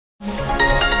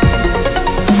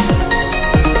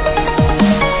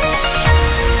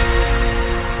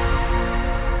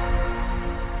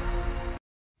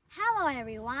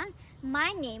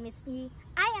name is Nhi.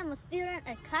 I am a student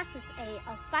at Classes A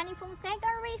of Phan Đình Phùng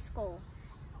Secondary School,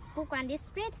 Vũ Quang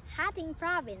District, Hà Tĩnh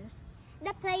Province.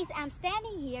 The place I'm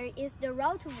standing here is the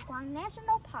road to Vũ Quang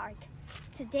National Park.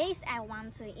 Today I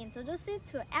want to introduce it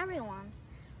to everyone.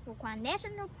 Vũ Quang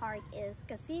National Park is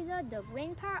considered the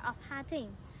green part of Hà Tĩnh.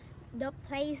 The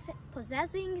place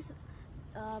possessing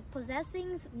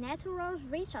natural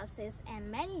resources and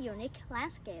many unique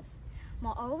landscapes.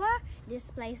 Moreover,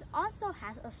 this place also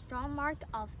has a strong mark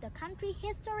of the country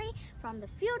history from the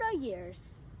feudal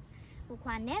years. Vũ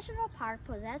Quang National Park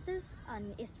possesses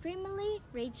an extremely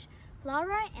rich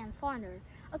flora and fauna.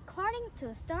 According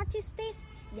to statistics,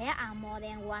 there are more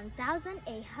than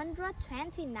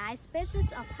 1,829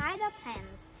 species of hydro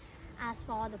plants. As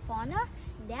for the fauna,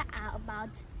 there are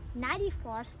about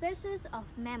 94 species of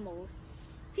mammals,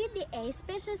 58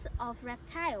 species of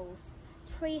reptiles,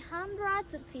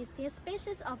 350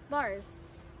 species of birds,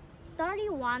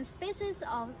 31 species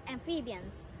of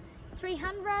amphibians,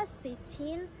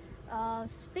 316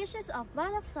 species of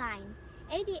butterfly,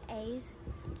 88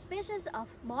 species of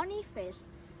bony fish,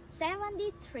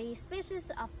 73 species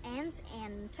of ants,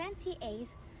 and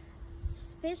 28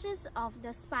 species of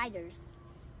the spiders.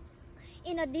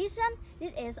 In addition,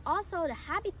 it is also the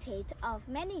habitat of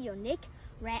many unique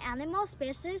rare animal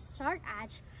species such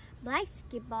as black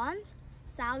gibbon,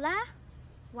 saula,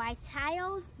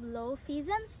 white-tailed blue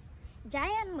pheasants,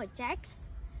 giant muskox,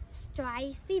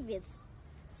 striped civets,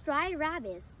 striped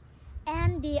rabbits,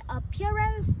 and the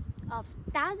appearance of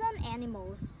thousands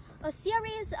animals. A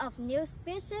series of new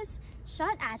species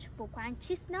such as Vũ Quang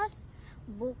chestnut,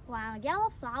 Vũ Quang yellow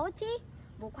flower tea,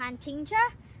 Vũ Quang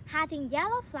ginger, Hà Tĩnh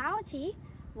yellow flower tea,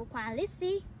 Vũ Quang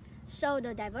lychee show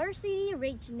the diversity,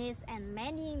 richness, and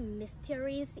many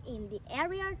mysteries in the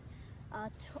area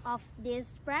of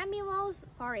this primeval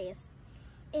forest.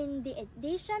 In the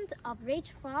addition of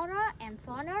rich flora and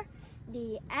fauna,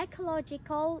 the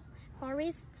ecological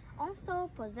forest also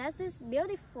possesses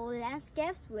beautiful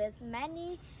landscapes with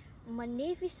many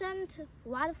magnificent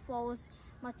waterfalls,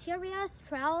 mysterious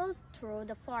trails through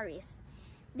the forest.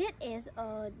 This is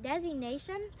a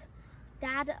destination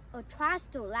that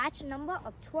attracts a large number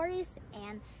of tourists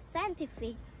and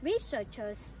scientific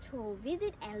researchers to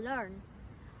visit and learn.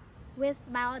 With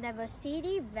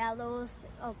biodiversity values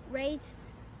of great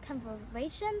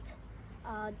conservation,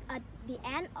 at the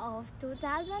end of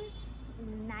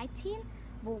 2019,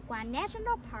 Vũ Quang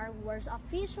National Park was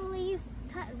officially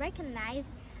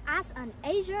recognized as an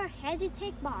Asia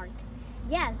Heritage Park.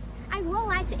 Yes, I would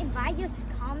like to invite you to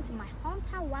come to my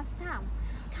hometown once time.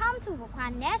 Come to Vũ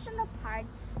Quang National Park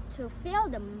to feel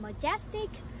the majestic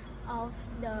of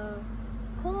the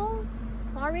cool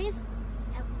forest,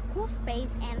 cool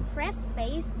space, and fresh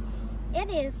space. It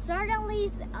is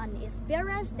certainly an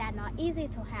experience that's not easy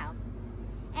to have.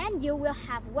 And you will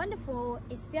have wonderful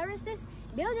experiences,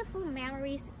 beautiful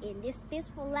memories in this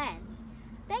peaceful land.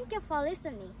 Thank you for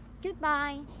listening.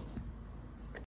 Goodbye.